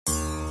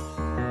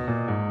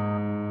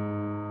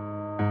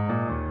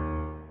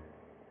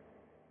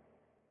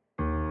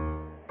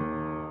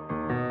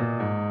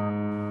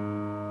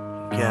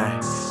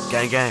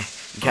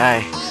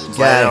Gang.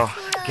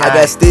 I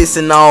got sticks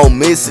and I don't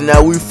missing.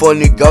 Now we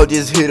funny go,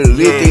 just hit a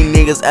lick. These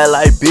niggas act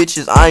like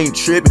bitches, I ain't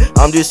tripping.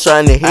 I'm just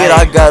trying to hit.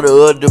 I got a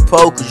other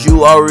pole, cause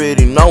you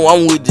already know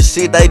I'm with the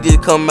shit. They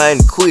just come out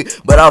and quit,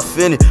 but I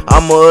finished.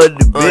 I'm a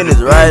other business,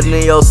 riding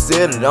in your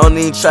city. Don't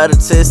even try to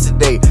test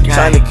today.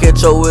 Trying to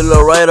catch up with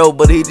Raydo,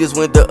 but he just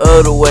went the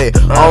other way.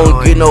 I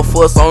don't get no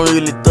fuss, I'm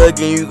really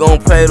thuggin', you gon'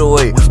 pay the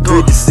way.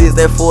 56,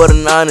 that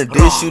 49, and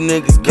this you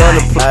niggas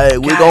gonna play.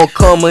 We gon'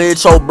 come and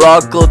hit your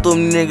block up,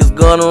 them niggas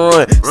gonna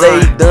run. Say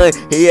he done,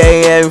 he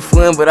ain't having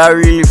fun, but I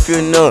really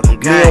feel none.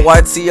 Me and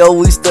YTO,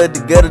 we stuck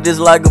together just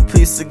like a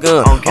piece of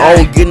gun. I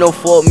don't get no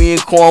fuck, me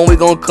and Quan, we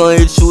gon' come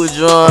hit you a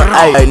drum.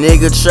 Ayy,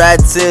 nigga try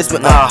to test me,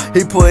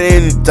 he put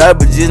in the dirt,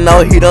 but just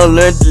know he done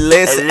learned the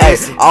lesson.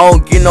 Ayy, I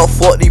don't get no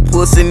fuck, these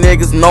pussy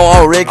niggas know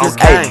I'm reckless.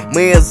 Ayy,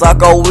 me and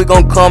Zacko, we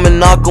gon' come and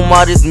knock him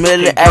out this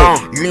million.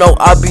 Ayy, you know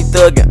I be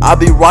thuggin', I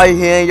be right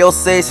here in your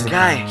section.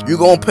 You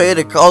gon' pay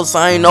the cost,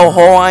 I ain't no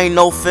hoe, I ain't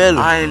no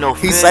fella.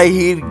 He say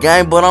he the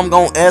gang, but I'm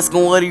gon' ask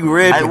him what he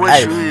rippin'.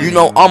 Ayy, you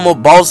know I'm a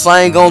boss,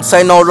 I ain't gon'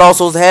 take no loss,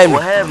 what's happening?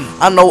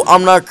 I know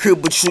I'm not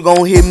crip, but you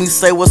gon' hear me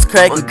say what's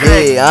crackin'.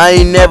 Yeah, I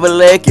ain't never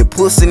lackin'.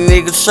 Pussy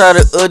niggas try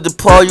to other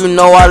paw, you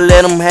know I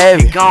let them have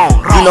it.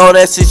 You know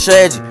that shit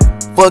tragic.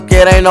 Fuck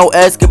it, ain't no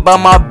asking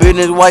about my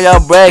business, why y'all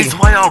bragging?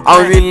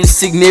 I'm really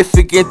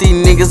significant,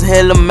 these niggas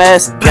hella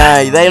massive.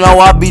 They know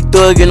I be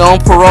thuggin' on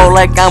parole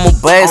like I'm a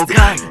bastard.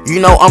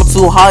 You know I'm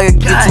too high,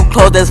 get too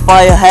close, that's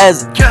fire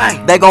hazard.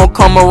 They gon'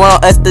 come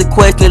around, ask the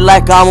question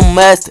like I'm a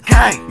master.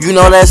 You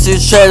know that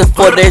shit tragic,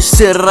 for that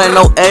shit, it ain't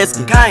no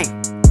asking.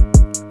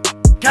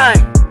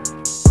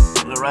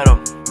 Lil Raydo,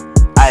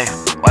 ayy,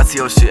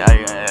 YTO shit,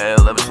 ayy,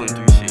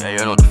 1123 shit, ayy,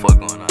 you know what the fuck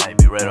going on, ayy,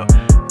 be Raydo,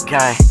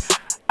 gang,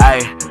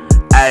 ayy.